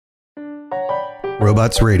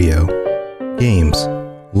Robots Radio. Games,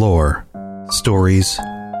 lore, stories,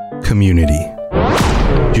 community.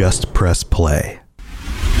 Just press play.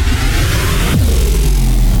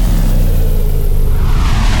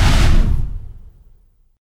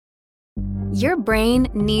 Your brain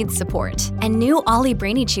needs support, and new Ollie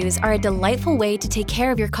Brainy Chews are a delightful way to take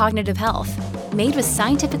care of your cognitive health. Made with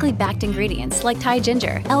scientifically backed ingredients like Thai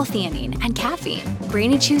ginger, L-theanine, and caffeine,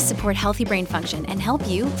 Brainy Chews support healthy brain function and help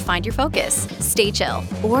you find your focus, stay chill,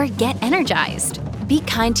 or get energized. Be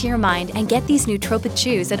kind to your mind and get these nootropic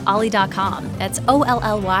chews at ollie.com. That's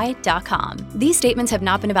OLLY.com. These statements have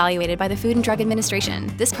not been evaluated by the Food and Drug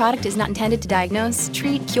Administration. This product is not intended to diagnose,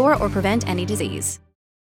 treat, cure, or prevent any disease.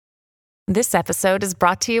 This episode is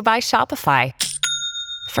brought to you by Shopify.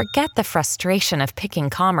 Forget the frustration of picking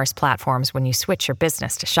commerce platforms when you switch your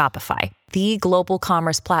business to Shopify, the global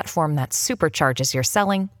commerce platform that supercharges your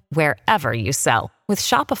selling wherever you sell. With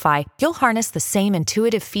Shopify, you'll harness the same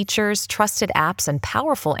intuitive features, trusted apps, and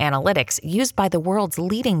powerful analytics used by the world's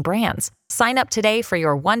leading brands. Sign up today for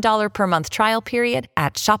your $1 per month trial period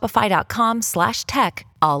at shopify.com/tech,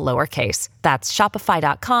 all lowercase. That's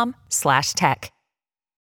shopify.com/tech.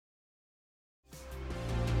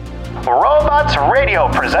 Robots Radio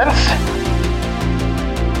presents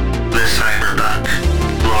the Cyberpunk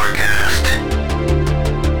Lorecast.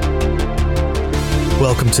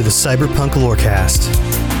 Welcome to the Cyberpunk Lorecast,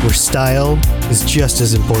 where style is just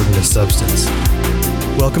as important as substance.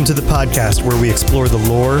 Welcome to the podcast where we explore the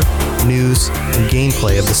lore, news, and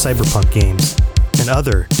gameplay of the cyberpunk games and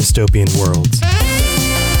other dystopian worlds.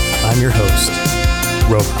 I'm your host,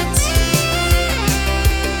 Robots.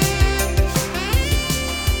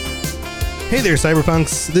 Hey there,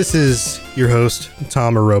 Cyberpunks. This is your host,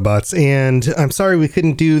 Tom or Robots, and I'm sorry we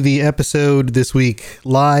couldn't do the episode this week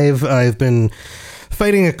live. I've been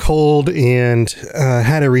fighting a cold and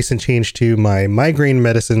had a recent change to my migraine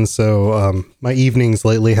medicine, so my evenings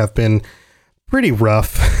lately have been pretty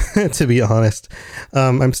rough, to be honest.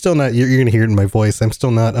 I'm still not, you're going to hear it in my voice, I'm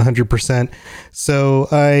still not 100%.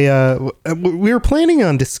 So we were planning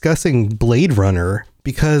on discussing Blade Runner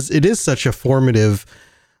because it is such a formative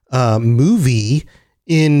movie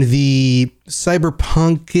in the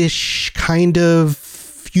cyberpunkish kind of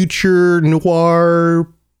future noir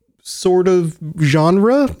sort of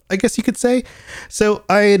genre, I guess you could say. So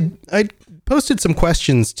I posted some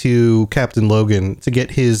questions to Captain Logan to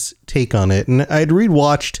get his take on it, and I'd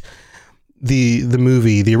rewatched the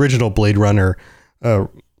movie, the original Blade Runner, a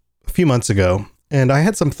few months ago, and I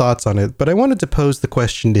had some thoughts on it, but I wanted to pose the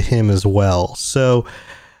question to him as well. So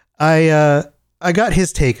I got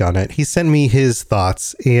his take on it. He sent me his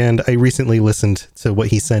thoughts, and I recently listened to what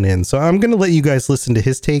he sent in. So I'm going to let you guys listen to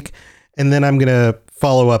his take, and then I'm going to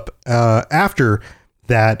follow up after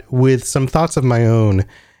that with some thoughts of my own.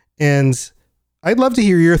 And I'd love to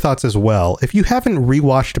hear your thoughts as well. If you haven't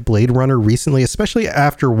rewatched Blade Runner recently, especially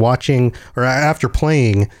after watching or after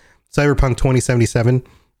playing Cyberpunk 2077,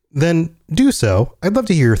 then do so. I'd love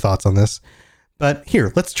to hear your thoughts on this. But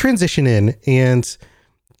here, let's transition in and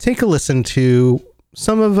take a listen to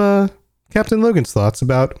some of Captain Logan's thoughts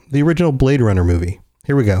about the original Blade Runner movie.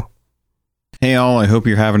 Here we go. Hey all, I hope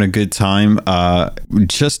you're having a good time.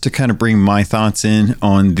 Just to kind of bring my thoughts in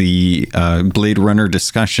on the Blade Runner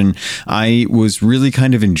discussion, I was really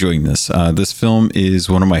kind of enjoying this. This film is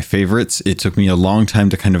one of my favorites. It took me a long time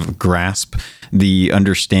to kind of grasp the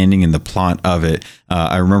understanding and the plot of it.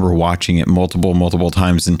 I remember watching it multiple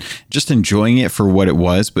times and just enjoying it for what it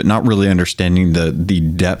was, but not really understanding the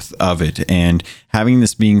depth of it. And having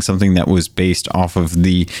this being something that was based off of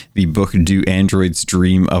the book Do Androids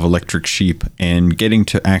Dream of Electric Sheep, and getting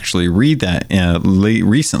to actually read that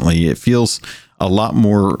recently, it feels a lot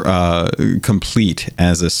more complete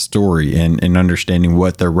as a story and understanding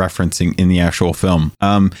what they're referencing in the actual film.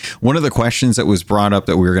 One of the questions that was brought up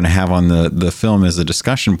that we were going to have on the film as a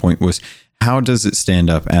discussion point was, how does it stand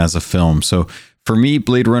up as a film? So for me,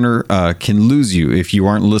 Blade Runner can lose you if you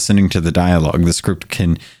aren't listening to the dialogue. The script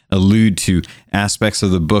can allude to aspects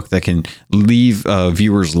of the book that can leave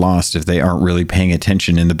viewers lost if they aren't really paying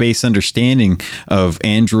attention. And the base understanding of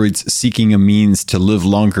androids seeking a means to live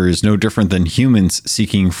longer is no different than humans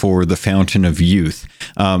seeking for the fountain of youth.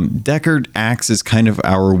 Deckard acts as kind of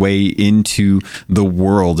our way into the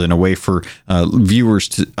world, and a way for viewers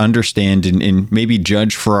to understand and maybe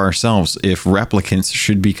judge for ourselves if replicants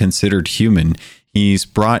should be considered human. He's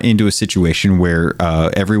brought into a situation where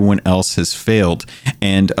everyone else has failed,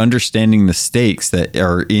 and understanding the stakes that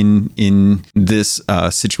are in this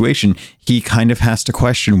situation, he kind of has to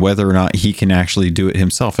question whether or not he can actually do it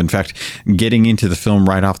himself. In fact, getting into the film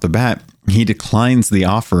right off the bat, he declines the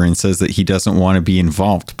offer and says that he doesn't want to be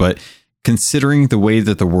involved. But considering the way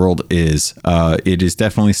that the world is, it is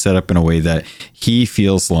definitely set up in a way that he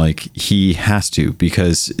feels like he has to,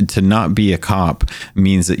 because to not be a cop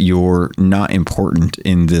means that you're not important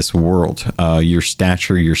in this world. Your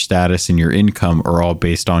stature, your status, and your income are all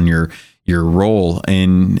based on your role.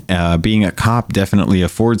 And being a cop definitely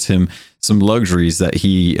affords him some luxuries that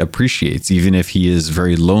he appreciates, even if he is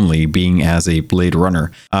very lonely being as a Blade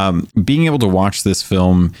Runner. Being able to watch this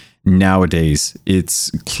film nowadays,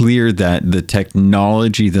 it's clear that the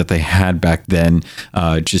technology that they had back then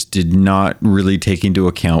just did not really take into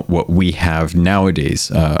account what we have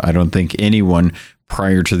nowadays. I don't think anyone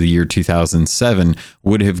prior to the year 2007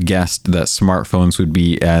 would have guessed that smartphones would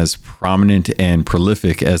be as prominent and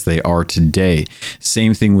prolific as they are today.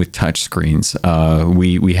 Same thing with touchscreens.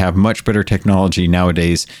 We have much better technology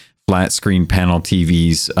nowadays. Flat screen panel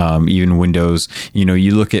TVs, even Windows. You know,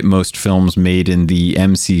 you look at most films made in the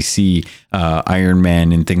MCC, Iron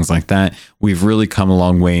Man and things like that. We've really come a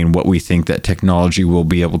long way in what we think that technology will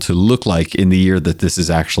be able to look like in the year that this is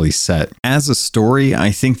actually set. As a story,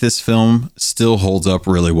 I think this film still holds up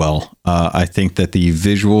really well. I think that the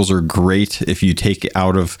visuals are great if you take it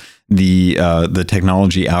out of the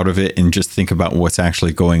technology out of it and just think about what's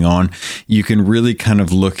actually going on. You can really kind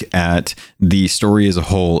of look at the story as a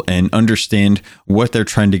whole and understand what they're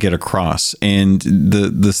trying to get across. And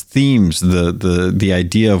the themes, the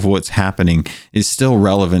idea of what's happening is still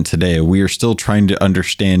relevant today. We are still trying to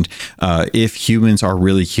understand if humans are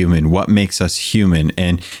really human, what makes us human,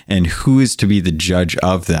 and who is to be the judge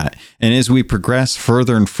of that. And as we progress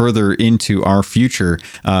further and further into our future,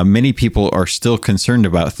 many people are still concerned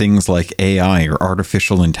about things like AI or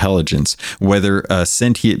artificial intelligence, whether a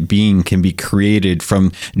sentient being can be created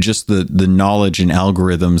from just the knowledge and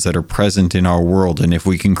algorithms that are present in our world. And if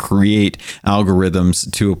we can create algorithms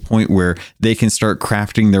to a point where they can start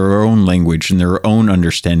crafting their own language and their own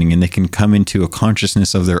understanding, and they can come into a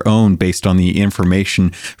consciousness of their own based on the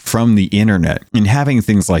information from the internet. And having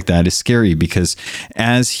things like that is scary, because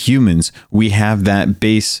as humans, we have that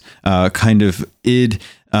base kind of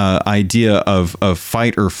idea of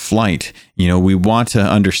fight or flight. You know, we want to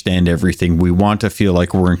understand everything. We want to feel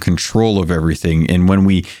like we're in control of everything. And when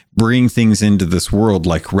we bring things into this world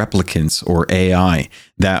like replicants or AI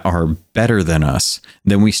that are better than us,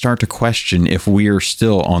 then we start to question if we are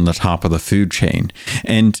still on the top of the food chain.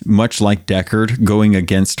 And much like Deckard going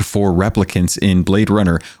against 4 replicants in Blade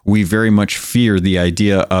Runner, we very much fear the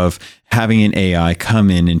idea of having an AI come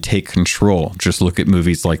in and take control. Just look at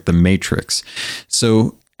movies like The Matrix.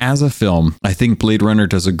 So as a film, I think Blade Runner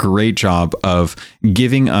does a great job of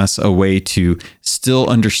giving us a way to still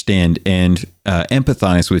understand and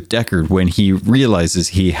empathize with Deckard when he realizes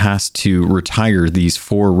he has to retire these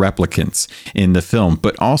 4 replicants in the film,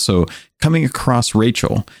 but also coming across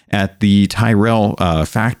Rachel at the Tyrell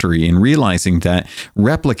factory and realizing that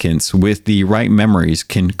replicants with the right memories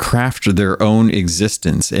can craft their own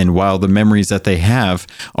existence. And while the memories that they have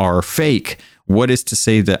are fake, what is to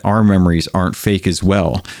say that our memories aren't fake as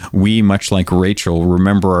well? We, much like Rachel,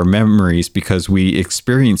 remember our memories because we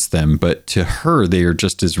experienced them, but to her, they are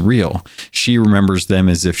just as real. She remembers them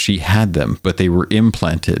as if she had them, but they were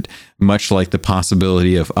implanted. Much like the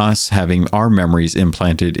possibility of us having our memories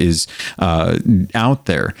implanted is out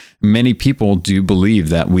there. Many people do believe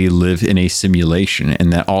that we live in a simulation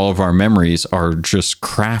and that all of our memories are just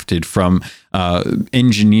crafted from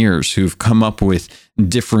engineers who've come up with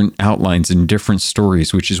different outlines and different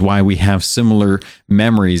stories, which is why we have similar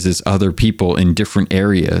memories as other people in different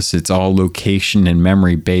areas. It's all location and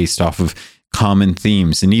memory based off of common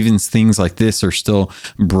themes. And even things like this are still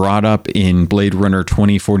brought up in Blade Runner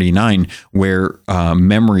 2049, where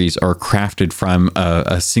memories are crafted from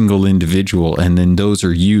a single individual, and then those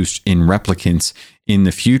are used in replicants in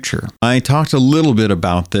the future. I talked a little bit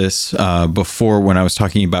about this before when I was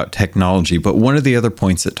talking about technology, but one of the other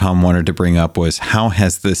points that Tom wanted to bring up was how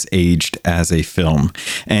has this aged as a film?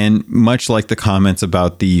 And much like the comments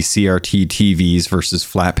about the CRT TVs versus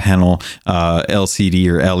flat panel LCD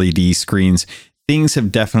or LED screens, things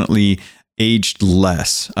have definitely aged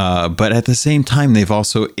less, but at the same time, they've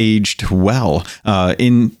also aged well.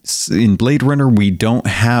 In Blade Runner, we don't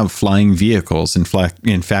have flying vehicles. In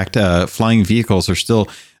fact, flying vehicles are still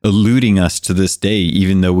eluding us to this day,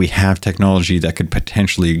 even though we have technology that could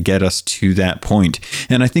potentially get us to that point.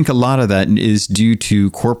 And I think a lot of that is due to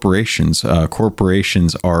corporations.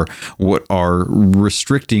 Corporations are what are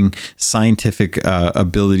restricting scientific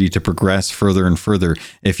ability to progress further and further.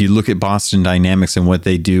 If you look at Boston Dynamics and what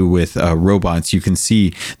they do with robots, you can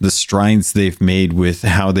see the strides they've made with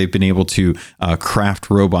how they've been able to craft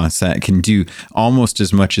robots that can do almost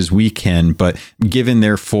as much as we can, but given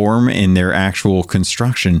their form and their actual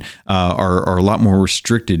construction, discussion are a lot more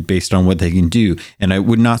restricted based on what they can do. And it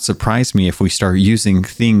would not surprise me if we start using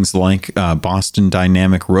things like Boston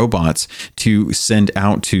Dynamic robots to send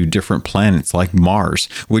out to different planets like Mars,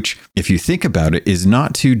 which, if you think about it, is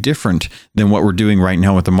not too different than what we're doing right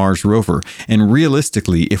now with the Mars rover. And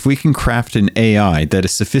realistically, if we can craft an AI that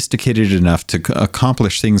is sophisticated enough to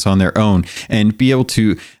accomplish things on their own and be able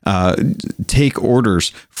to take orders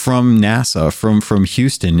from NASA, from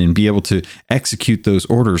Houston, and be able to execute those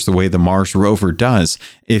orders the way the Mars rover does,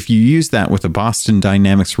 if you use that with a Boston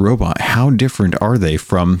Dynamics robot, how different are they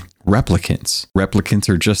from replicants? Replicants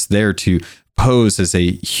are just there to pose as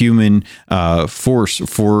a human force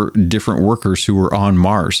for different workers who are on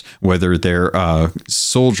Mars, whether they're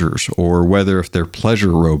soldiers or whether if they're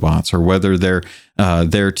pleasure robots or whether they're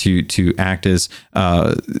there to act as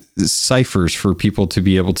ciphers for people to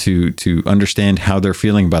be able to understand how they're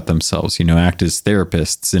feeling about themselves, act as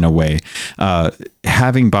therapists in a way.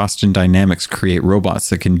 Having Boston Dynamics create robots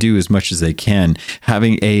that can do as much as they can,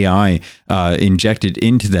 having AI injected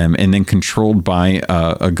into them and then controlled by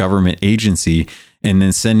a government agency, and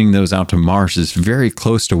then sending those out to Mars is very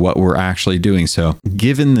close to what we're actually doing. So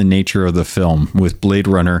given the nature of the film, with Blade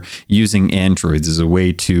Runner using androids as a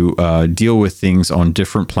way to deal with things on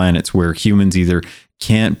different planets where humans either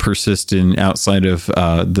can't persist in outside of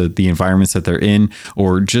the environments that they're in,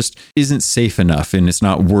 or just isn't safe enough and it's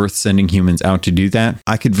not worth sending humans out to do that,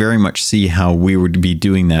 I could very much see how we would be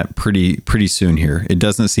doing that pretty soon here. It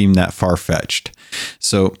doesn't seem that far-fetched.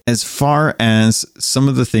 So as far as some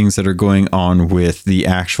of the things that are going on with the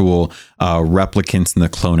actual replicants and the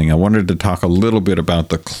cloning, I wanted to talk a little bit about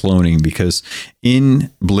the cloning, because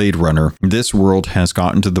in Blade Runner, this world has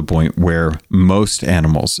gotten to the point where most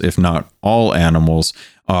animals, if not all animals,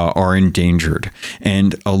 are endangered,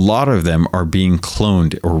 and a lot of them are being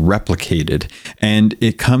cloned or replicated. And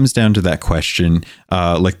it comes down to that question,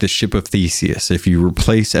 like the ship of Theseus. If you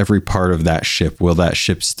replace every part of that ship, will that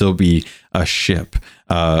ship still be a ship,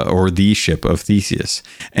 or the ship of Theseus?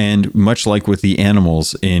 And much like with the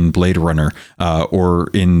animals in Blade Runner, or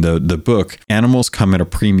in the book, animals come at a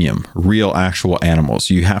premium, real actual animals.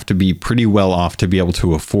 You have to be pretty well off to be able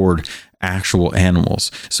to afford actual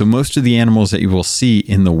animals. So most of the animals that you will see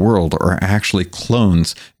in the world are actually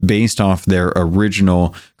clones based off their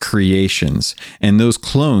original creations. And those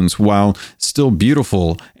clones, while still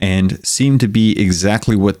beautiful and seem to be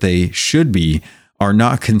exactly what they should be, are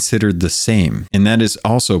not considered the same. And that is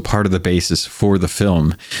also part of the basis for the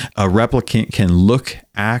film. A replicant can look,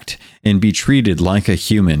 act, and be treated like a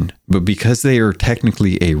human, but because they are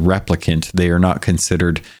technically a replicant, they are not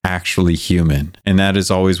considered actually human. And that is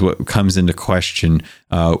always what comes into question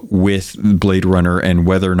with Blade Runner, and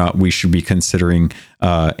whether or not we should be considering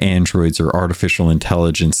androids or artificial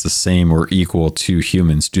intelligence the same or equal to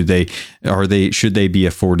humans. Should they be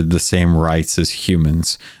afforded the same rights as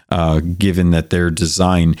humans, given that their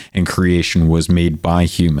design and creation was made by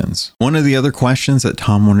humans? One of the other questions that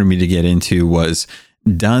Tom wanted me to get into was,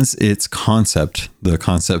 does its concept, the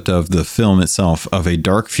concept of the film itself, of a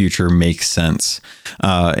dark future make sense?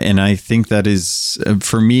 And I think that is,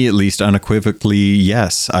 for me at least, unequivocally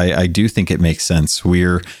yes. I do think it makes sense.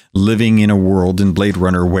 We're living in a world in Blade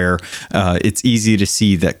Runner where it's easy to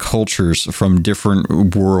see that cultures from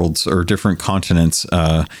different worlds or different continents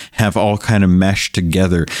have all kind of meshed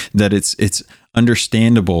together, that it's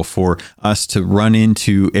understandable for us to run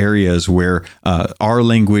into areas where our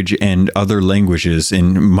language and other languages,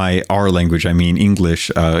 in our language, I mean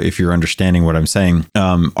English, if you're understanding what I'm saying,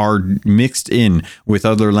 are mixed in with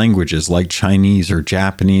other languages like Chinese or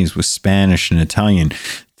Japanese with Spanish and Italian.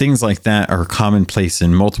 Things like that are commonplace,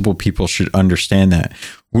 and multiple people should understand that.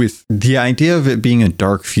 With the idea of it being a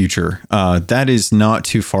dark future, that is not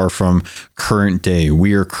too far from current day.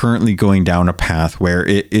 We are currently going down a path where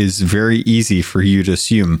it is very easy for you to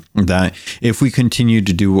assume that if we continue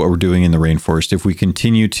to do what we're doing in the rainforest, if we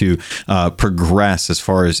continue to progress as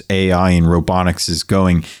far as AI and robotics is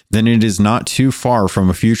going, then it is not too far from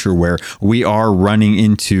a future where we are running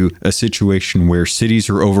into a situation where cities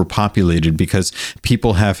are overpopulated because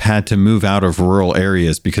people have had to move out of rural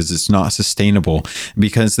areas because it's not sustainable,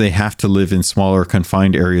 because they have to live in smaller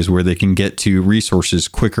confined areas where they can get to resources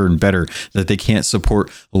quicker and better, that they can't support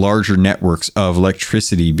larger networks of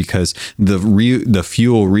electricity because the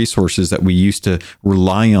fuel resources that we used to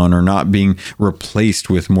rely on are not being replaced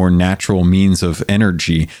with more natural means of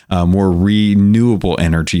energy, more renewable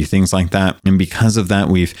energy anarchy, things like that. And because of that,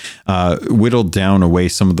 we've whittled down away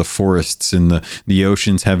some of the forests, and the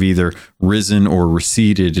oceans have either risen or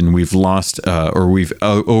receded, and we've lost or we've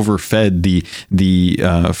overfed the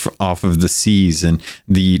off of the seas, and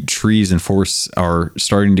the trees and forests are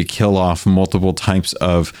starting to kill off multiple types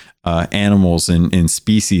of animals and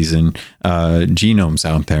species and genomes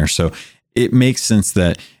out there. So it makes sense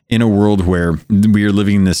that in a world where we are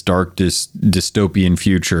living in this dark dystopian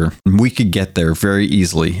future, we could get there very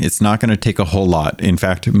easily. It's not going to take a whole lot. In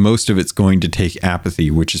fact, most of it's going to take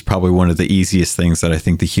apathy, which is probably one of the easiest things that I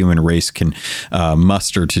think the human race can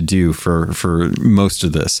muster to do for most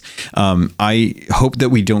of this. I hope that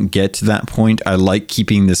we don't get to that point. I like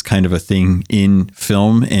keeping this kind of a thing in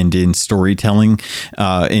film and in storytelling.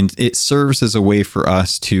 And it serves as a way for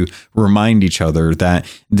us to remind each other that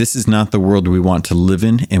this is not the world we want to live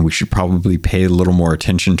in, and we should probably pay a little more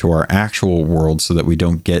attention to our actual world so that we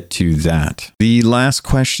don't get to that. The last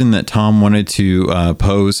question that Tom wanted to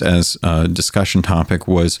pose as a discussion topic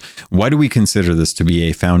was, why do we consider this to be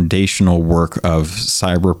a foundational work of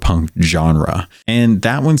cyberpunk genre? And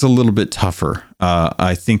that one's a little bit tougher.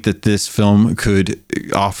 I think that this film could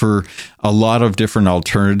offer a lot of different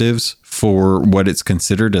alternatives for what it's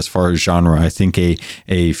considered as far as genre. I think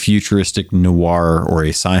a futuristic noir or a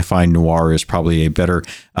sci-fi noir is probably a better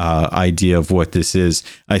idea of what this is.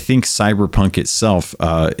 I think cyberpunk itself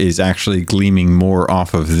is actually gleaming more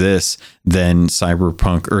off of this than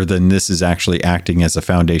cyberpunk, or than this is actually acting as a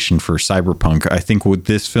foundation for cyberpunk. I think what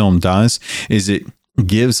this film does is it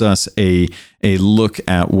gives us a look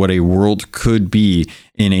at what a world could be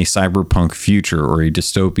in a cyberpunk future, or a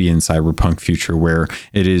dystopian cyberpunk future, where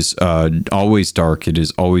it is always dark, it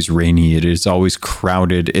is always rainy, it is always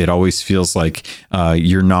crowded, it always feels like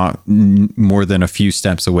you're not more than a few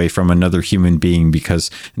steps away from another human being,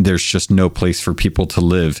 because there's just no place for people to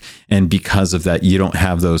live. And because of that, you don't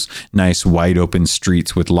have those nice wide open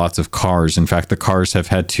streets with lots of cars. In fact, the cars have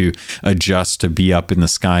had to adjust to be up in the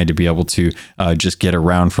sky to be able to just get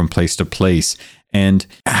around from place to place. And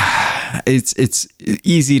it's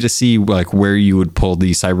easy to see like where you would pull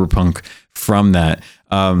the cyberpunk from that.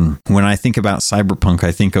 When I think about cyberpunk,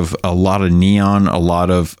 I think of a lot of neon, a lot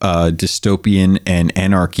of dystopian and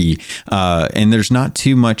anarchy, and there's not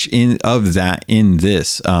too much of that in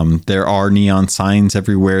this. There are neon signs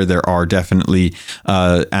everywhere. There are definitely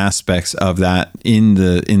aspects of that in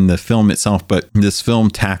the film itself, but this film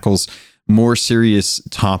tackles more serious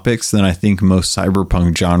topics than I think most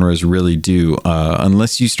cyberpunk genres really do,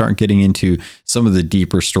 unless you start getting into some of the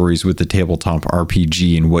deeper stories with the tabletop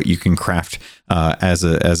RPG and what you can craft as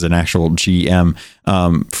an actual GM.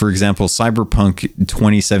 For example, Cyberpunk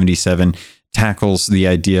 2077 tackles the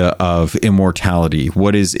idea of immortality.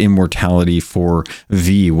 What is immortality for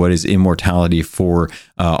V? What is immortality for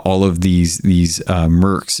all of these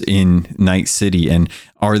mercs in Night City? And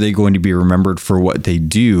are they going to be remembered for what they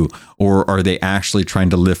do, or are they actually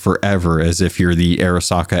trying to live forever, as if you're the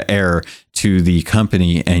Arasaka heir to the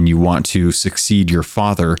company and you want to succeed your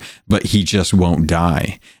father, but he just won't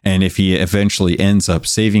die? And if he eventually ends up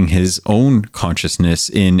saving his own consciousness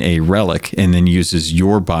in a relic and then uses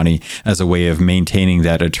your body as a way of maintaining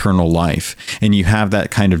that eternal life, and you have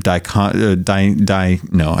that kind of I can't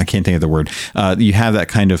think of the word. You have that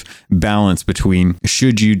kind of balance between,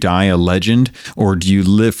 should you die a legend, or do you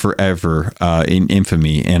live forever in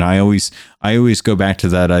infamy? And I always go back to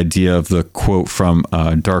that idea of the quote from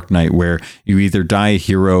Dark Knight, where you either die a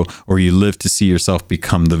hero or you live to see yourself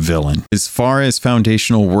become the villain. As far as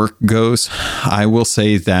foundational work goes, I will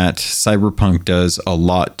say that Cyberpunk does a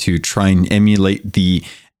lot to try and emulate the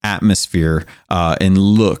atmosphere and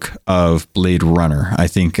look of Blade Runner. I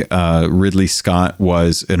think Ridley Scott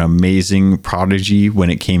was an amazing prodigy when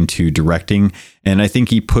it came to directing, and I think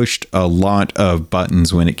he pushed a lot of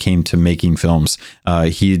buttons when it came to making films.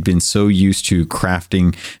 He had been so used to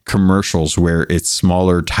crafting commercials where it's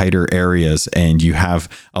smaller, tighter areas, and you have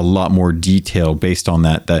a lot more detail based on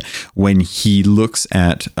that when he looks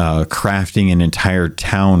at crafting an entire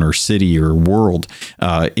town or city or world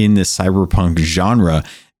in this cyberpunk genre,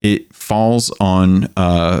 it falls on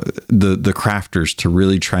the crafters to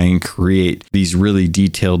really try and create these really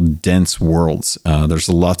detailed, dense worlds. There's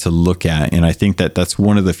a lot to look at, and I think that that's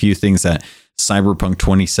one of the few things that Cyberpunk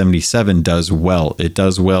 2077 does well. It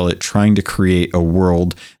does well at trying to create a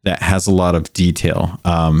world that has a lot of detail.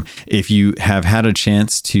 If you have had a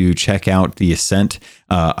chance to check out The Ascent,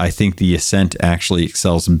 I think The Ascent actually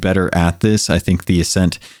excels better at this. I think The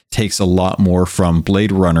Ascent takes a lot more from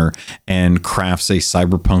Blade Runner and crafts a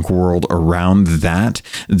cyberpunk world around that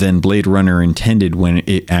than Blade Runner intended when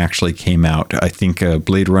it actually came out. I think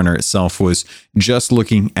Blade Runner itself was just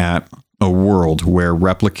looking at a world where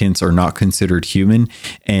replicants are not considered human,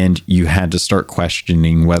 and you had to start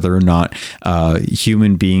questioning whether or not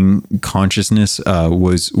human being consciousness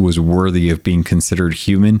was worthy of being considered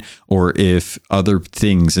human, or if other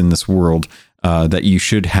things in this world that you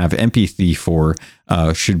should have empathy for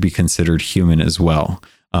should be considered human as well.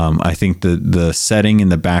 I think the setting in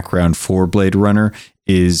the background for Blade Runner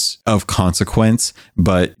is of consequence,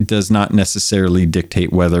 but does not necessarily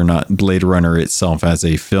dictate whether or not Blade Runner itself as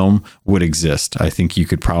a film would exist. I think you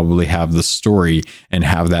could probably have the story and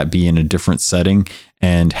have that be in a different setting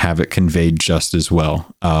and have it conveyed just as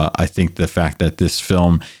well. I think the fact that this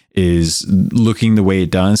film is looking the way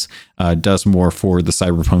it does more for the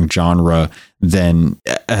cyberpunk genre than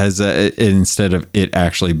instead of it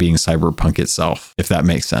actually being cyberpunk itself, if that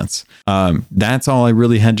makes sense. That's all I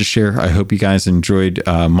really had to share. I hope you guys enjoyed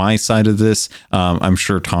my side of this. I'm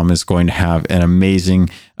sure Tom is going to have an amazing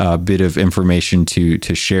bit of information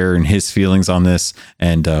to share and his feelings on this.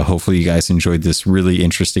 And hopefully you guys enjoyed this really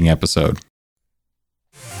interesting episode.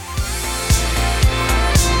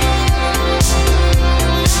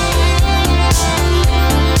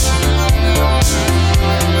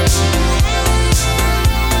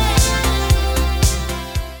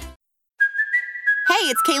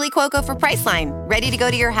 It's Kaylee Cuoco for Priceline. Ready to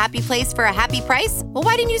go to your happy place for a happy price? Well,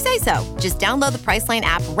 why didn't you say so? Just download the Priceline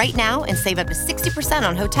app right now and save up to 60%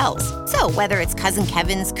 on hotels. So whether it's Cousin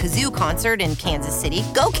Kevin's Kazoo Concert in Kansas City,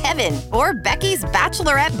 go Kevin, or Becky's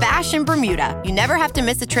Bachelorette Bash in Bermuda, you never have to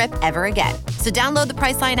miss a trip ever again. So download the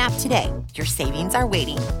Priceline app today. Your savings are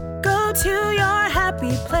waiting. Go to your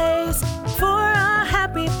happy place for a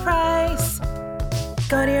happy price.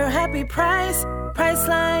 Go to your happy price,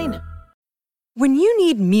 Priceline. When you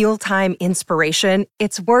need mealtime inspiration,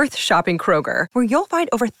 it's worth shopping Kroger, where you'll find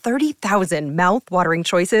over 30,000 mouth-watering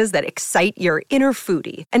choices that excite your inner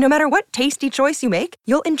foodie. And no matter what tasty choice you make,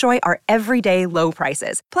 you'll enjoy our everyday low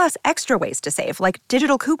prices, plus extra ways to save, like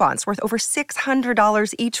digital coupons worth over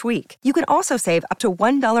 $600 each week. You can also save up to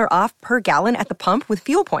 $1 off per gallon at the pump with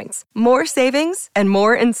fuel points. More savings and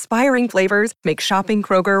more inspiring flavors make shopping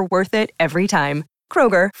Kroger worth it every time.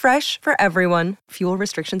 Kroger, fresh for everyone. Fuel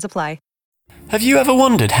restrictions apply. Have you ever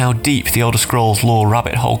wondered how deep the Elder Scrolls lore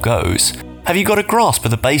rabbit hole goes? Have you got a grasp of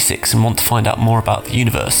the basics and want to find out more about the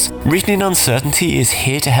universe? Written in Uncertainty is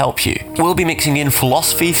here to help you. We'll be mixing in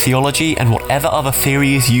philosophy, theology, and whatever other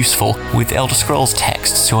theory is useful with Elder Scrolls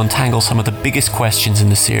texts to untangle some of the biggest questions in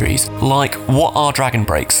the series, like what are dragon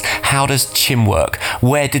breaks, how does Chim work,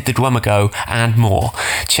 where did the Dwemer go, and more.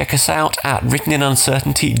 Check us out at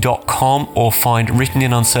writteninuncertainty.com or find Written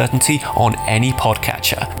in Uncertainty on any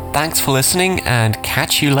podcatcher. Thanks for listening, and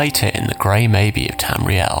catch you later in the Grey Maybe of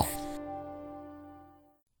Tamriel.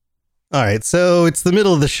 All right, so it's the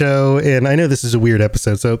middle of the show, and I know this is a weird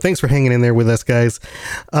episode, so thanks for hanging in there with us, guys.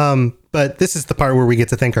 But this is the part where we get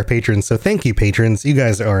to thank our patrons, so thank you, patrons. You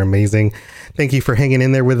guys are amazing. Thank you for hanging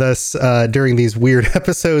in there with us during these weird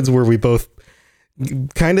episodes where we both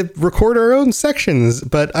kind of record our own sections,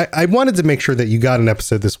 but I wanted to make sure that you got an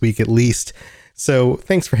episode this week at least, so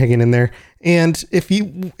thanks for hanging in there. And if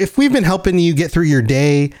we've been helping you get through your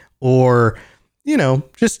day, or you know,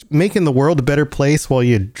 just making the world a better place while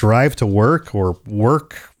you drive to work or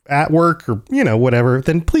work at work or, you know, whatever,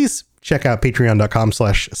 then please check out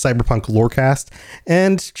patreon.com/cyberpunklorecast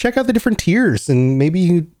and check out the different tiers, and maybe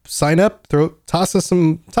you sign up, toss a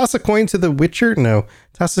coin to the Witcher. No,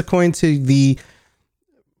 toss a coin to the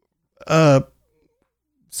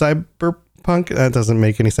Cyberpunk. That doesn't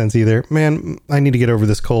make any sense either. Man, I need to get over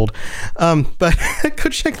this cold. But go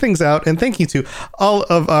check things out, and thank you to all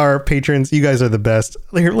of our patrons. You guys are the best.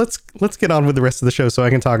 Here, let's get on with the rest of the show so I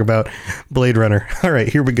can talk about Blade Runner. All right,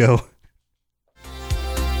 here we go.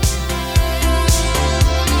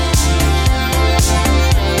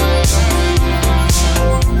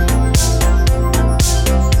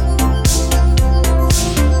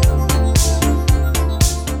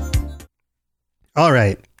 All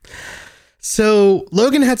right. So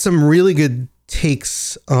Logan had some really good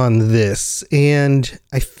takes on this, and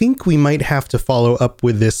I think we might have to follow up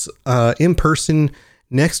with this in person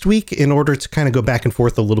next week in order to kind of go back and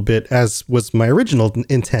forth a little bit, as was my original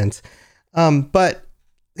intent. But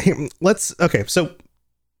okay, so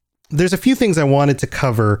there's a few things I wanted to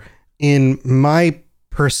cover in my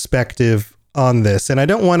perspective on this, and I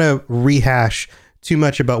don't want to rehash too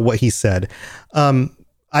much about what he said.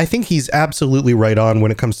 I think he's absolutely right on when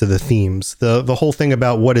it comes to the themes. The whole thing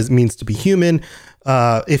about what it means to be human.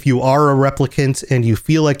 If you are a replicant and you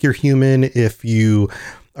feel like you're human, if you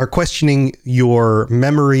are questioning your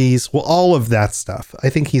memories, well, all of that stuff. I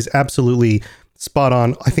think he's absolutely spot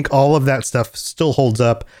on. I think all of that stuff still holds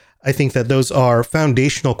up. I think that those are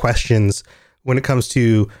foundational questions when it comes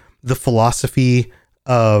to the philosophy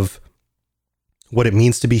of what it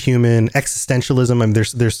means to be human, existentialism. I mean,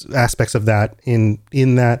 there's aspects of that in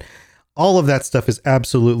that. All of that stuff is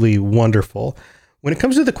absolutely wonderful. When it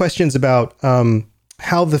comes to the questions about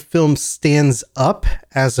how the film stands up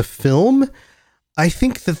as a film, I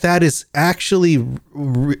think that is actually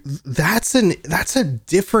that's a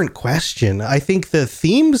different question. I think the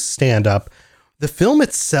themes stand up. The film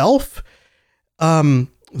itself,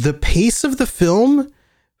 the pace of the film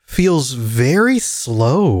feels very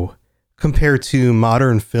slow compared to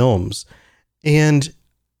modern films, and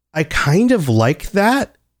I kind of like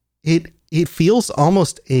that. It feels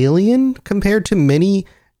almost alien compared to many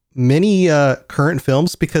current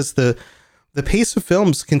films, because the pace of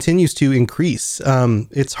films continues to increase.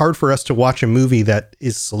 It's hard for us to watch a movie that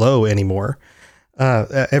is slow anymore.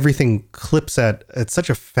 Everything clips at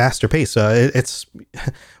such a faster pace.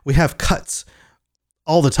 We have cuts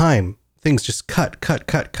all the time. Things just cut.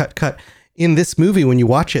 In this movie, when you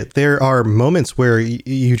watch it, there are moments where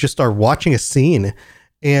you just are watching a scene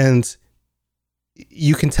and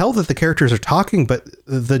you can tell that the characters are talking, but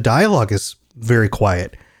the dialogue is very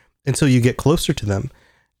quiet until you get closer to them.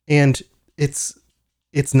 And it's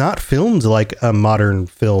not filmed like a modern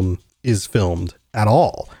film is filmed at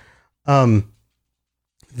all.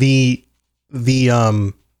 The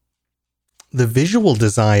visual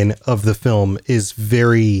design of the film is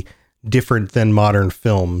very different than modern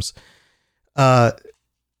films.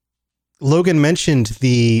 Logan mentioned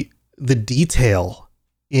the detail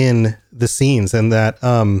in the scenes, and that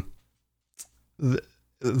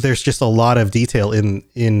there's just a lot of detail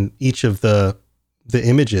in each of the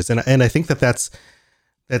images, and I think that's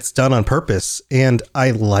done on purpose, and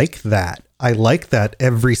I like that. I like that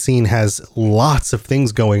every scene has lots of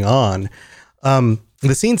things going on.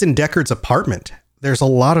 The scenes in Deckard's apartment, there's a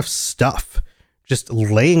lot of stuff just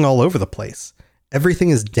laying all over the place. Everything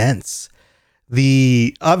is dense.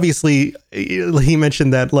 Obviously he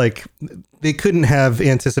mentioned that like they couldn't have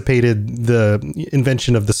anticipated the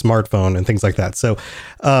invention of the smartphone and things like that. So,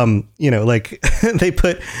 like they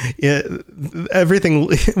put everything,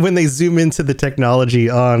 when they zoom into the technology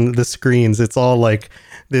on the screens, it's all like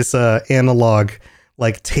this analog,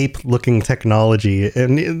 like tape looking technology.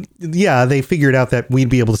 And they figured out that we'd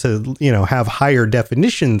be able to, have higher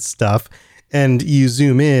definition stuff. And you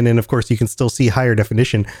zoom in, and of course you can still see higher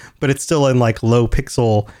definition, but it's still in like low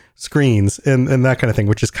pixel screens and that kind of thing,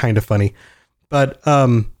 which is kind of funny. But,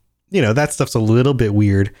 that stuff's a little bit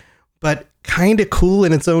weird, but kind of cool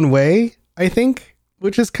in its own way, I think,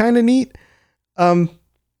 which is kind of neat. The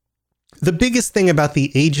biggest thing about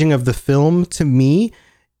the aging of the film to me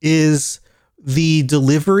is the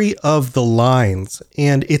delivery of the lines.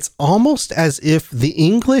 And it's almost as if the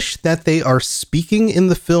English that they are speaking in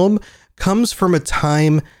the film comes from a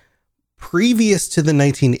time previous to the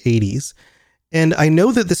 1980s. And I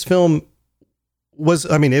know that this film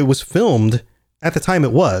it was filmed at the time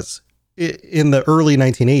it was in the early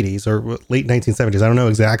 1980s or late 1970s. I don't know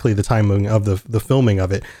exactly the timing of the filming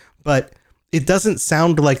of it, but it doesn't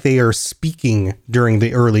sound like they are speaking during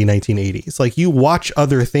the early 1980s. Like you watch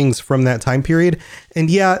other things from that time period, and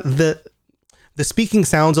the speaking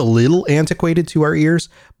sounds a little antiquated to our ears,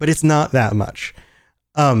 but it's not that much.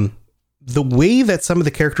 The way that some of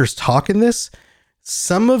the characters talk in this,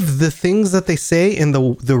 some of the things that they say and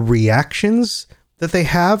the reactions that they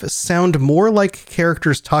have sound more like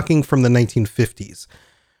characters talking from the 1950s.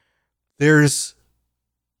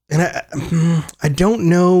 I don't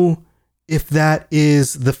know if that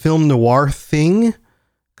is the film noir thing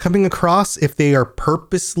coming across, if they are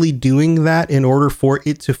purposely doing that in order for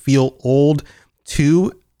it to feel old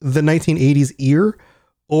to the 1980s ear,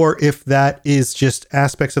 or if that is just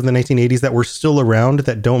aspects of the 1980s that were still around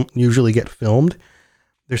that don't usually get filmed.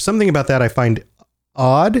 There's something about that I find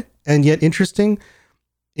odd and yet interesting.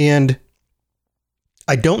 And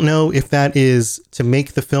I don't know if that is to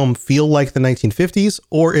make the film feel like the 1950s,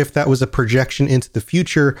 or if that was a projection into the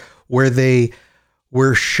future where they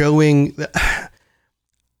were showing...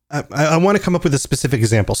 I want to come up with a specific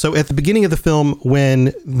example. So at the beginning of the film,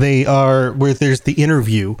 where there's the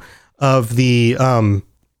interview of the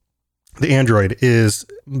android is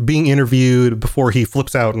being interviewed before he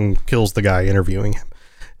flips out and kills the guy interviewing him.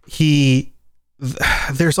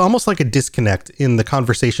 There's almost like a disconnect in the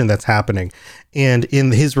conversation that's happening and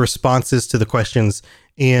in his responses to the questions,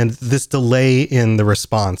 and this delay in the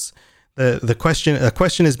response. A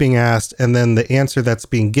question is being asked, and then the answer that's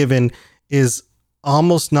being given is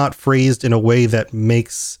almost not phrased in a way that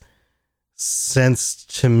makes sense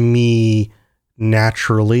to me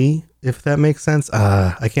naturally, if that makes sense.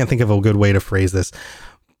 I can't think of a good way to phrase this.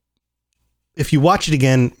 if you watch it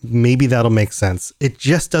again, maybe that'll make sense. It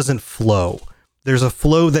just doesn't flow. There's a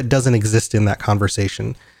flow that doesn't exist in that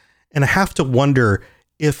conversation. And I have to wonder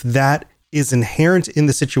if that is inherent in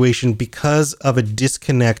the situation because of a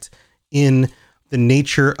disconnect in the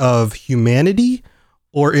nature of humanity,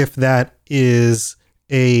 or if that is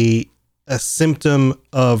a symptom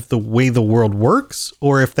of the way the world works,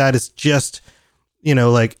 or if that is just,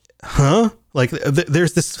 like,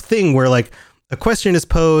 there's this thing where like a question is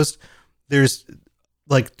posed, there's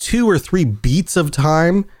like 2 or 3 beats of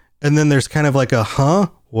time, and then there's kind of like a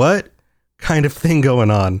what kind of thing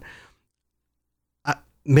going on.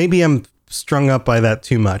 Maybe I'm strung up by that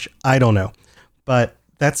too much. I don't know. But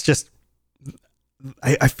that's just,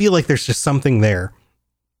 I feel like there's just something there.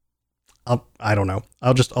 I don't know.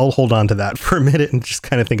 I'll hold on to that for a minute and just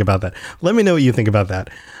kind of think about that. Let me know what you think about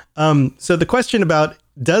that. So the question about,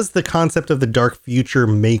 does the concept of the dark future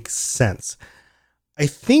make sense? I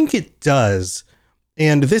think it does.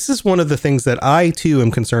 And this is one of the things that I too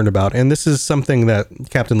am concerned about. And this is something that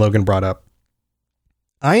Captain Logan brought up.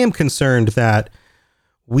 I am concerned that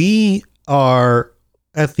we are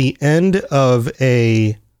at the end of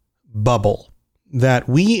a bubble, that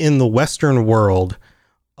we in the Western world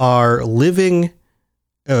are living,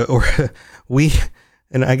 and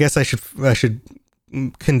I guess I should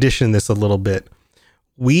condition this a little bit.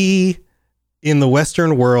 We in the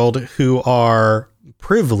Western world who are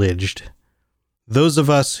privileged, those of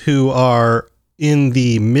us who are in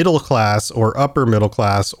the middle class or upper middle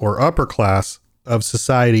class or upper class of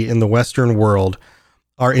society in the Western world,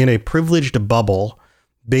 are in a privileged bubble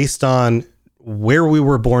based on where we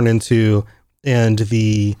were born into and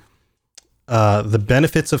the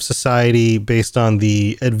benefits of society, based on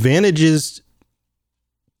the advantages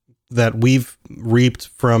that we've reaped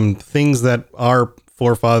from things that our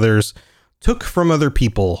forefathers took from other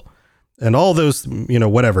people and all those,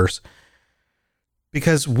 whatevers.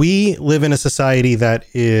 Because we live in a society that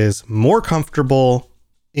is more comfortable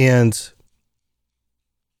and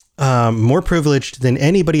more privileged than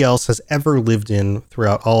anybody else has ever lived in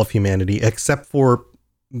throughout all of humanity, except for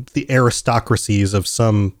the aristocracies of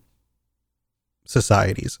some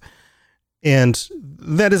societies. And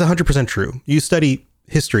that is 100% true. You study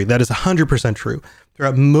history, that is 100% true.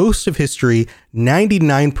 Throughout most of history,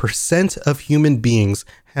 99% of human beings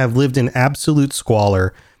have lived in absolute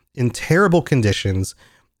squalor, in terrible conditions,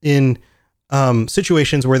 in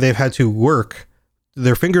situations where they've had to work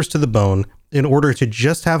their fingers to the bone in order to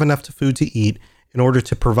just have enough food to eat, in order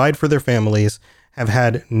to provide for their families, have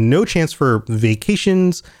had no chance for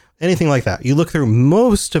vacations, anything like that. You look through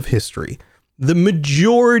most of history, the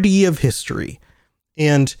majority of history,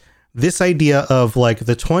 and this idea of like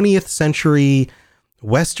the 20th century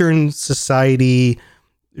Western society,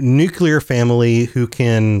 nuclear family who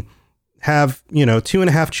can have,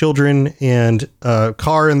 2.5 children and a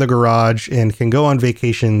car in the garage and can go on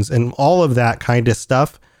vacations and all of that kind of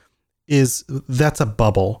stuff, that's a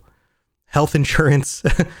bubble. Health insurance,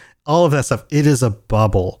 all of that stuff, it is a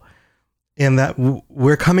bubble. And that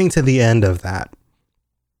we're coming to the end of that.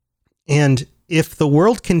 And if the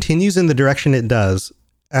world continues in the direction it does,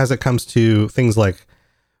 as it comes to things like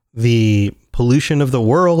the pollution of the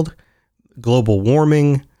world, global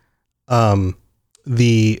warming,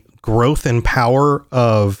 the growth and power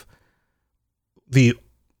of the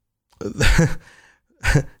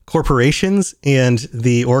corporations and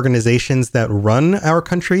the organizations that run our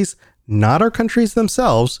countries, not our countries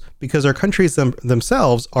themselves, because our countries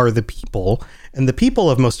themselves are the people, and the people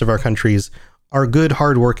of most of our countries are good,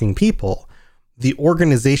 hardworking people. The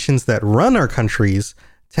organizations that run our countries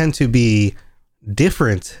tend to be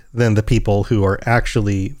different than the people who are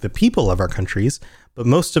actually the people of our countries, but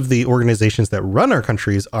most of the organizations that run our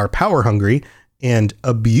countries are power hungry and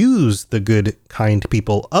abuse the good, kind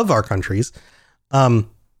people of our countries.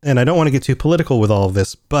 And I don't want to get too political with all of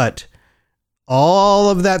this, but all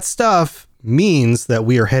of that stuff means that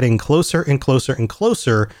we are heading closer and closer and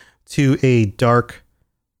closer to a dark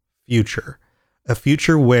future, a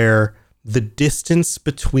future where the distance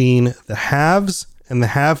between the haves and the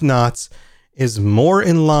have-nots is more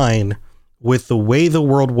in line with the way the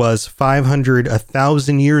world was 500,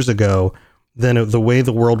 1,000 years ago than the way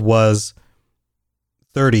the world was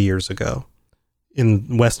 30 years ago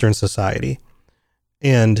in Western society.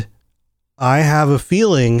 And I have a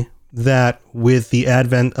feeling that with the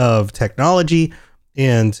advent of technology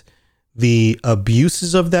and the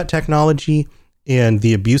abuses of that technology and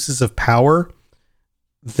the abuses of power,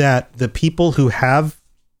 that the people who have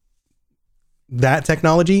that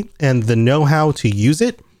technology and the know-how to use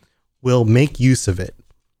it will make use of it.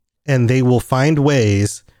 And they will find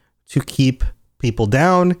ways to keep people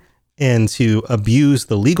down and to abuse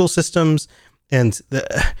the legal systems. And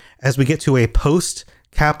as we get to a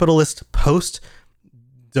post-capitalist,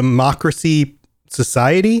 post-democracy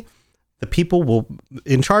society, the people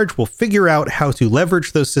in charge will figure out how to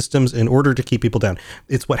leverage those systems in order to keep people down.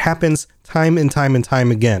 It's what happens time and time and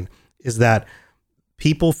time again, is that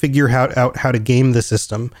people figure out how to game the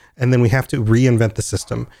system, and then we have to reinvent the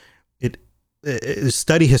system.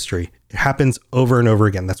 Study history. It happens over and over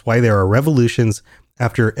again. That's why there are revolutions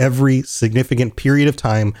after every significant period of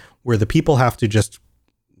time where the people have to just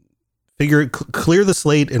clear the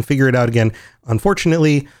slate and figure it out again.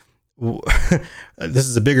 Unfortunately, this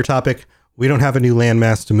is a bigger topic. We don't have a new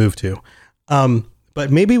landmass to move to.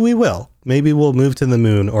 But maybe we will. Maybe we'll move to the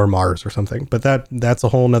moon or Mars or something. But that's a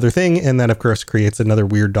whole nother thing. And that, of course, creates another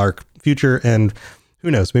weird, dark future. And who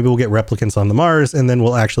knows? Maybe we'll get replicants on the Mars, and then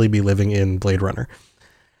we'll actually be living in Blade Runner.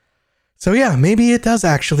 So yeah, maybe it does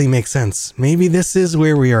actually make sense. Maybe this is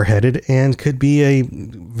where we are headed and could be a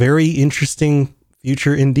very interesting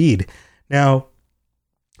future indeed. Now,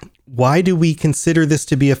 why do we consider this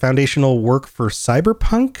to be a foundational work for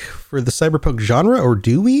cyberpunk, for the cyberpunk genre, or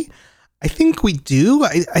do we? I think we do.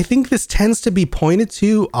 I think this tends to be pointed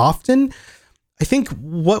to often. I think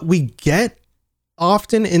what we get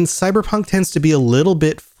often in cyberpunk tends to be a little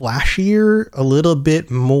bit flashier, a little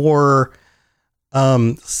bit more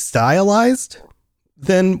stylized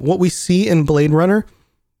than what we see in Blade Runner.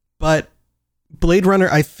 But Blade Runner,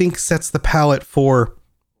 I think, sets the palette for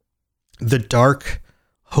the dark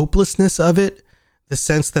hopelessness of it, the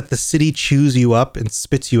sense that the city chews you up and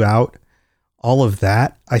spits you out. All of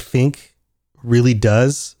that, I think, really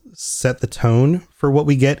does set the tone for what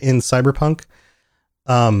we get in cyberpunk.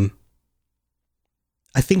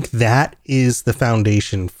 I think that is the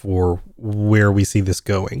foundation for where we see this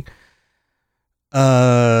going.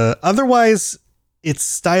 Otherwise,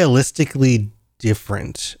 it's stylistically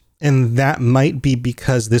different. And that might be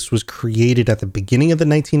because this was created at the beginning of the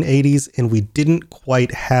 1980s and we didn't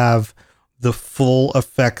quite have the full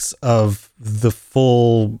effects of the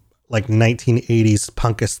full 1980s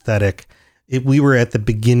punk aesthetic. We were at the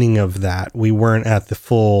beginning of that. We weren't at the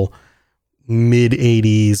full mid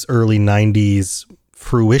 80s, early 90s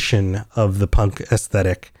fruition of the punk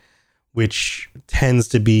aesthetic, which tends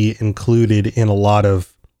to be included in a lot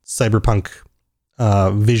of cyberpunk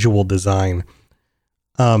visual design.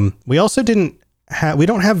 We also don't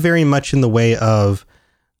have very much in the way of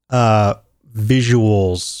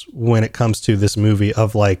visuals when it comes to this movie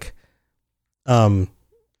of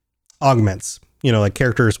augments, like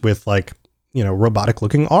characters with robotic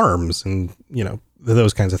looking arms and,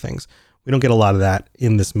 those kinds of things. We don't get a lot of that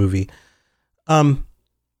in this movie.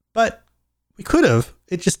 But we could have.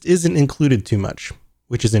 It just isn't included too much,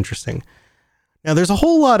 which is interesting. Now, there's a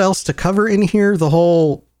whole lot else to cover in here. The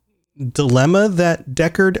whole dilemma that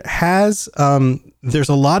Deckard has. There's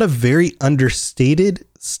a lot of very understated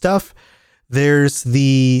stuff. There's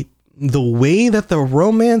the way that the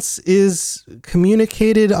romance is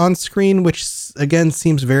communicated on screen, which again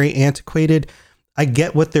seems very antiquated. I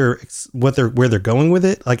get where they're going with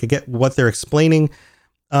it. I get what they're explaining.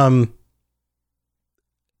 But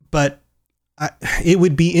it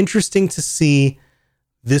would be interesting to see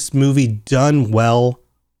this movie done well,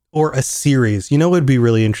 or a series. What would be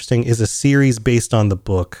really interesting is a series based on the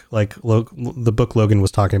book, like the book Logan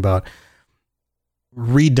was talking about,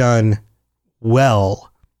 redone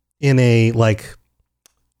well in a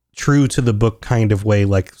true to the book kind of way,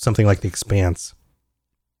 like something like The Expanse.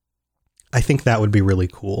 I think that would be really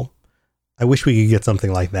cool. I wish we could get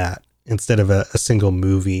something like that instead of a single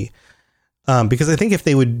movie. Because I think if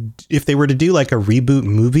they were to do a reboot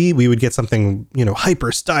movie, we would get something,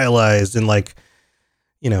 hyper stylized and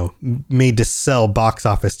made to sell box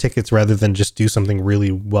office tickets rather than just do something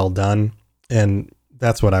really well done. And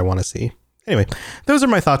that's what I want to see. Anyway, those are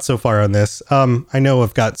my thoughts so far on this. I know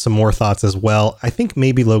I've got some more thoughts as well. I think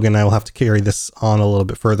maybe Logan and I will have to carry this on a little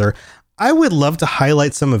bit further. I would love to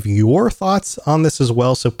highlight some of your thoughts on this as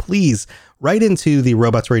well. So please write into the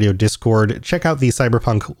Robots Radio Discord. Check out the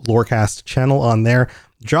Cyberpunk Lorecast channel on there.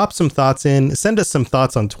 Drop some thoughts in. Send us some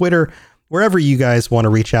thoughts on Twitter. Wherever you guys want to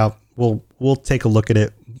reach out, we'll take a look at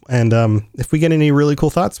it. And if we get any really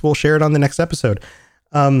cool thoughts, we'll share it on the next episode.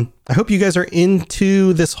 I hope you guys are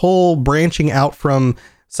into this whole branching out from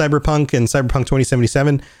Cyberpunk and Cyberpunk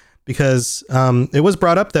 2077. Because it was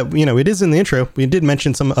brought up that, it is in the intro. We did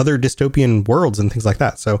mention some other dystopian worlds and things like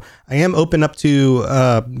that. So I am open up to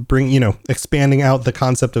expanding out the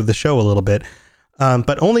concept of the show a little bit,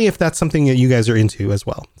 but only if that's something that you guys are into as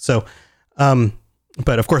well. So,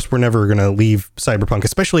 but of course, we're never going to leave Cyberpunk,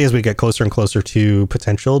 especially as we get closer and closer to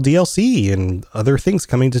potential DLC and other things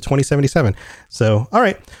coming to 2077. So, all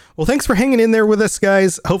right. Well, Well, thanks for hanging in there with us,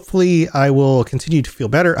 guys. Hopefully I will continue to feel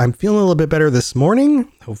better. I'm feeling a little bit better this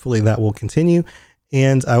morning. Hopefully that will continue.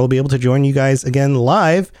 And I will be able to join you guys again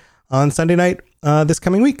live on Sunday night this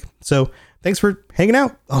coming week. So thanks for hanging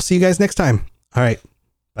out. I'll see you guys next time. All right.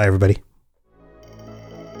 Bye, everybody.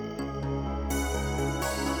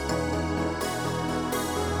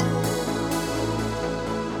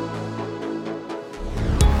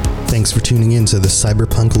 Thanks for tuning in to the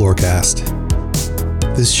Cyberpunk Lorecast.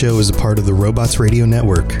 This show is a part of the Robots Radio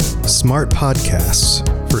Network, smart podcasts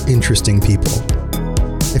for interesting people.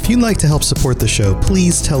 If you'd like to help support the show,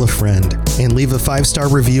 please tell a friend and leave a 5-star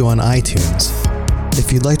review on iTunes.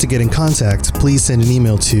 If you'd like to get in contact, please send an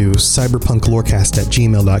email to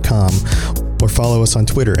cyberpunklorecast@gmail.com or follow us on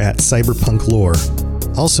Twitter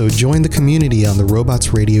 @cyberpunklore. Also, join the community on the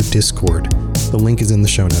Robots Radio Discord. The link is in the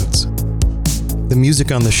show notes. The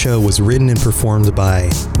music on the show was written and performed by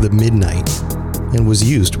The Midnight and was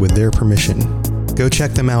used with their permission. Go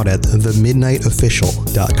check them out at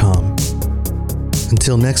themidnightofficial.com.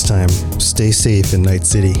 Until next time, stay safe in Night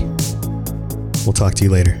City. We'll talk to you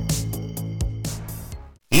later.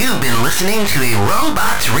 You've been listening to a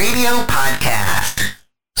Robots Radio podcast.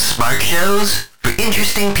 Smart shows for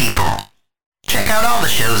interesting people. Check out all the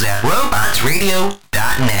shows at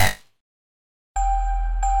robotsradio.net.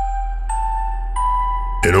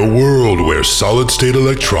 In a world where solid-state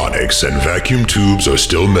electronics and vacuum tubes are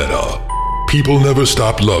still meta, people never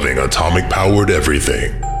stopped loving atomic-powered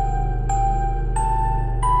everything.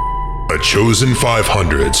 A chosen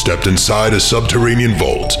 500 stepped inside a subterranean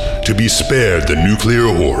vault to be spared the nuclear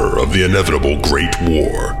horror of the inevitable Great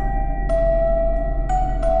War.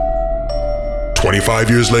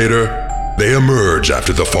 25 years later, they emerge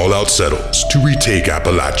after the fallout settles to retake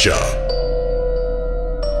Appalachia.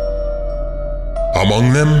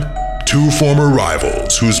 Among them, 2 former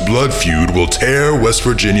rivals whose blood feud will tear West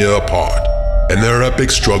Virginia apart in their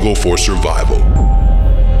epic struggle for survival.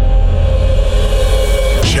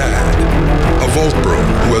 Chad, a vault bro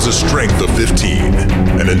who has a strength of 15,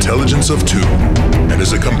 an intelligence of 2, and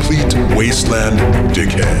is a complete wasteland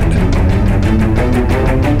dickhead.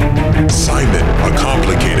 Simon, a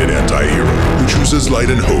complicated anti-hero who chooses light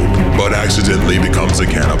and hope, but accidentally becomes a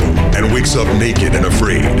cannibal and wakes up naked and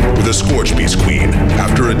afraid with a Scorch Beast queen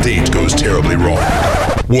after a date goes terribly wrong.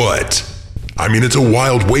 What? I mean, it's a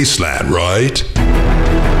wild wasteland, right?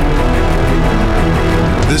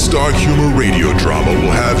 This dark humor radio drama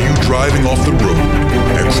will have you driving off the road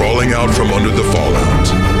and crawling out from under the fallout.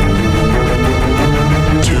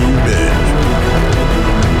 2 men,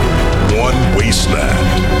 1 wasteland,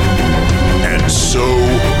 and so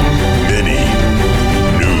many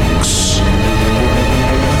nukes.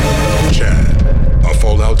 Chad, a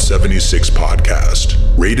Fallout 76 podcast,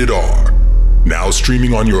 rated R, now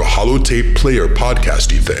streaming on your holotape player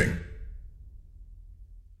podcasty thing.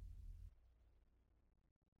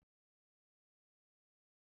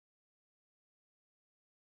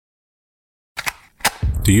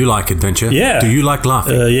 Do you like adventure? Yeah. Do you like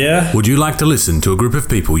laughing? Yeah. Would you like to listen to a group of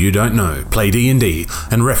people you don't know play D&D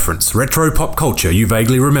and reference retro pop culture you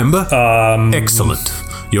vaguely remember? Excellent.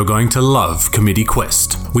 You're going to love Committee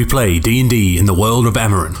Quest. We play D&D in the world of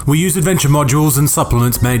Amarin. We use adventure modules and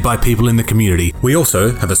supplements made by people in the community. We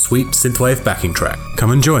also have a sweet synthwave backing track.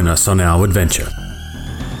 Come and join us on our adventure.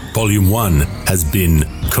 Volume 1 has been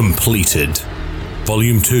completed.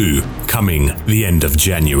 Volume 2 coming the end of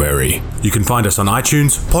January. You can find us on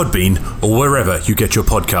iTunes, Podbean, or wherever you get your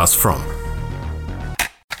podcasts from.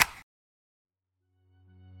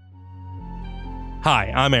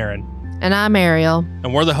 Hi, I'm Aaron. And I'm Ariel.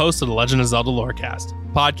 And we're the hosts of the Legend of Zelda Lorecast, a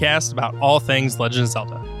podcast about all things Legend of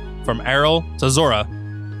Zelda, from Errol to Zora,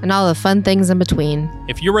 and all the fun things in between.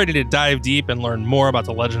 If you're ready to dive deep and learn more about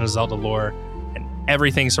the Legend of Zelda lore and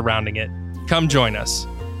everything surrounding it, come join us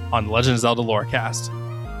on the Legend of Zelda Lorecast.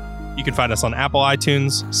 You can find us on Apple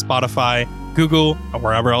iTunes, Spotify, Google, and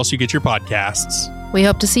wherever else you get your podcasts. We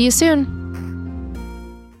hope to see you soon.